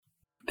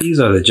These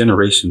are the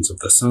generations of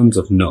the sons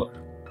of Noah: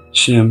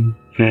 Shem,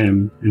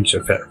 Ham, and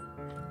Japheth.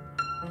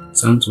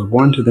 Sons were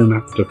born to them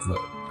after the flood.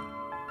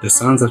 The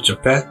sons of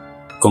Japheth: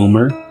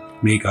 Gomer,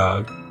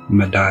 Magog,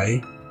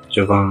 Madai,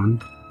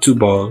 Javan,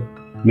 Tubal,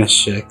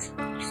 Meshech,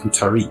 and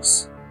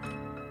Taris.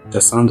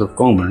 The sons of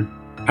Gomer: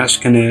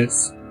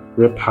 Ashkenaz,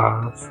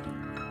 Riphav,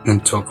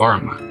 and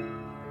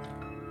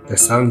Togarmah. The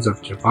sons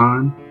of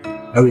Javan: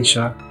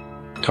 Elisha,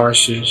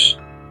 Tarshish,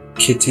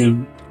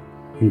 Kittim,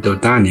 and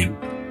Dodanim.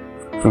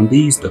 From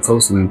these the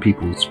coastland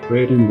people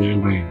spread in their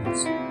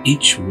lands,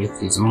 each with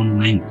his own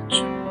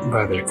language,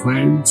 by their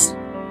clans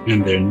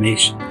and their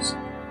nations.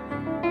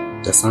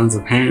 The sons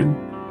of Ham: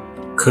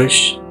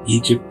 Cush,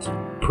 Egypt,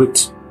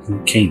 Put,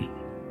 and Canaan.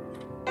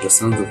 The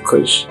sons of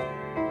Cush: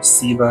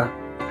 Seba,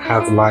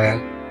 Havliah,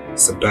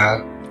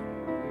 Sabah,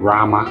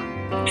 Rama,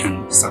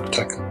 and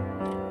Sabteka.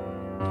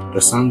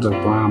 The sons of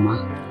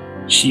Rama: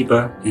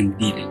 Sheba and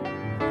Dedan.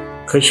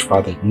 Cush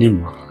fathered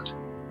Nimrod.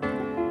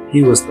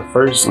 He was the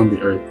first on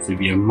the earth to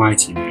be a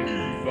mighty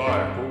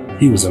man.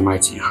 He was a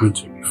mighty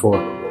hunter before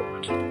the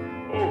Lord.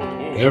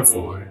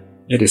 Therefore,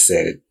 it is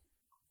said,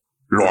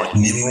 Like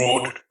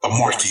Nimrod, a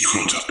mighty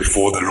hunter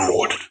before the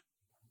Lord.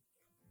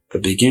 The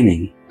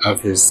beginning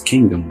of his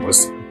kingdom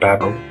was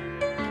Babel,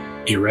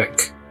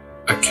 Erech,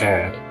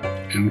 Akkad,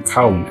 and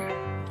Calneh,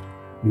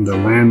 in the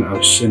land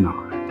of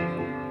Shinar.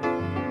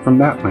 From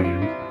that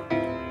land,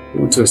 he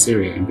went to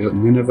Assyria and built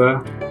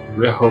Nineveh,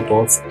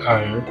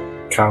 Rehoboth-ir,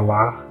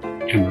 Calah,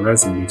 and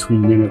Rezin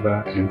between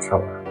Nineveh and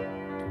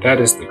Calah. That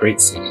is the great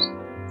city.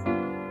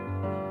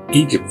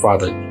 Egypt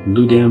fathered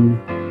Ludim,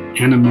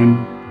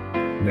 Anamim,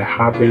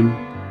 Lehabim,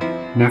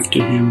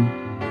 Naphtuhim,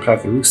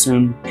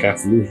 Pathrusim,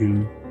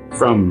 Cathluhim,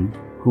 from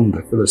whom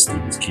the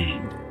Philistines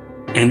came,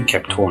 and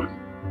Captorim.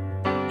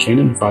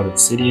 Canaan fathered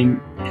Sidon,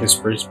 his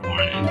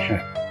firstborn, and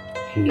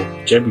Heth, and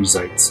the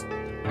Jebusites,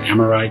 the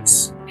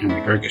Amorites, and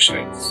the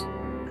Girgashites,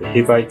 the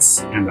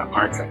Hivites, and the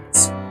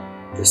Archites,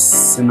 the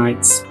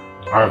Sinites,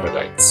 the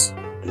Arvadites,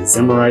 the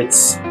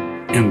Zemarites,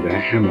 and the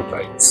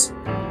Hamathites.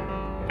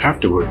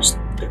 Afterwards,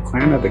 the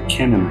clan of the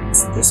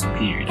Canaanites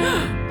disappeared,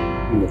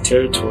 and the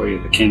territory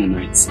of the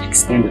Canaanites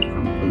extended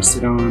from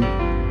Sidon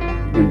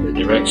in the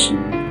direction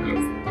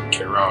of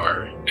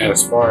Gerar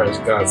as far as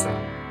Gaza,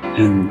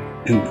 and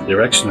in the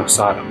direction of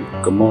Sodom,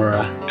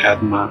 Gomorrah,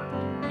 Admah,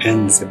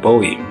 and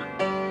Zeboim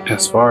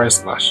as far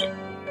as Lasha.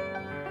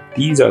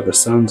 These are the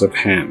sons of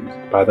Ham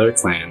by their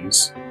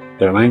clans,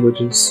 their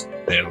languages,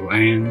 their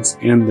lands,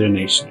 and their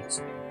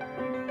nations.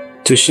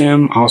 To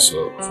Shem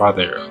also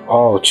father of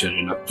all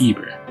children of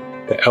Eber,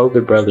 the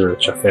elder brother of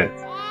Japheth,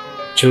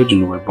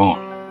 children were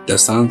born. The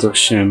sons of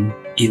Shem: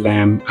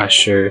 Elam,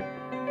 Ashur,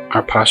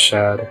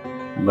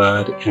 Arpachshad,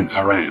 Lud, and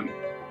Aram.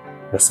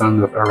 The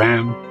sons of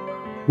Aram: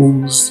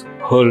 Uz,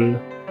 Hul,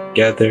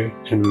 Gether,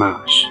 and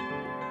Mash.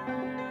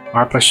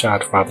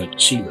 Arpachshad fathered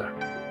Shelah,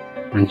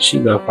 and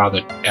Shelah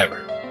fathered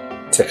Eber.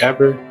 To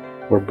Eber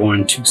were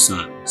born 2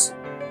 sons.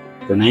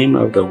 The name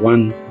of the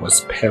one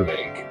was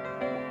Peleg.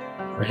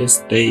 For his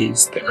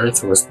days the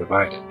earth was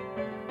divided,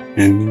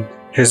 and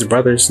his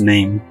brother's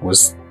name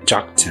was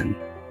Joktan.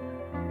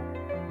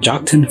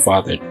 Joktan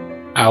fathered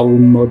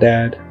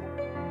Almodad,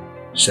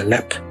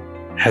 Shelep,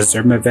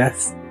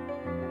 Hazarmaveth,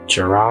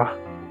 Jerah,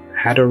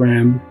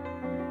 Hadoram,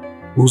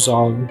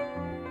 Uzal,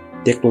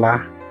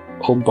 Diklah,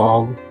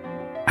 Obal,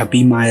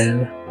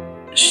 Abimael,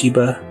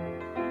 Sheba,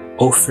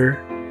 Ophir,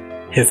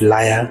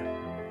 Hivliah,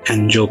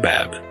 and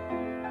Jobab.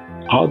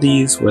 All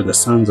these were the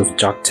sons of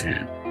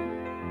Joktan.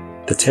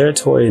 The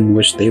territory in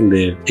which they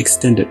lived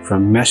extended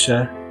from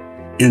Mesha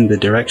in the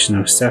direction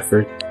of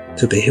Sephir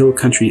to the hill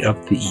country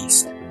of the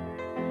east.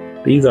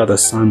 These are the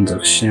sons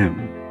of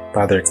Shem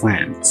by their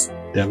clans,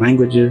 their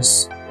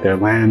languages, their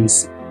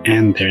lands,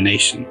 and their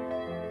nation.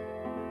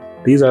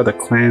 These are the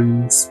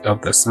clans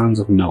of the sons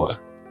of Noah,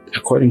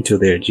 according to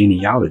their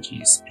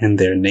genealogies and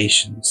their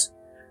nations.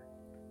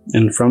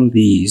 And from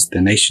these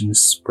the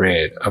nations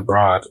spread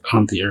abroad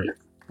on the earth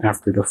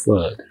after the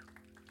flood.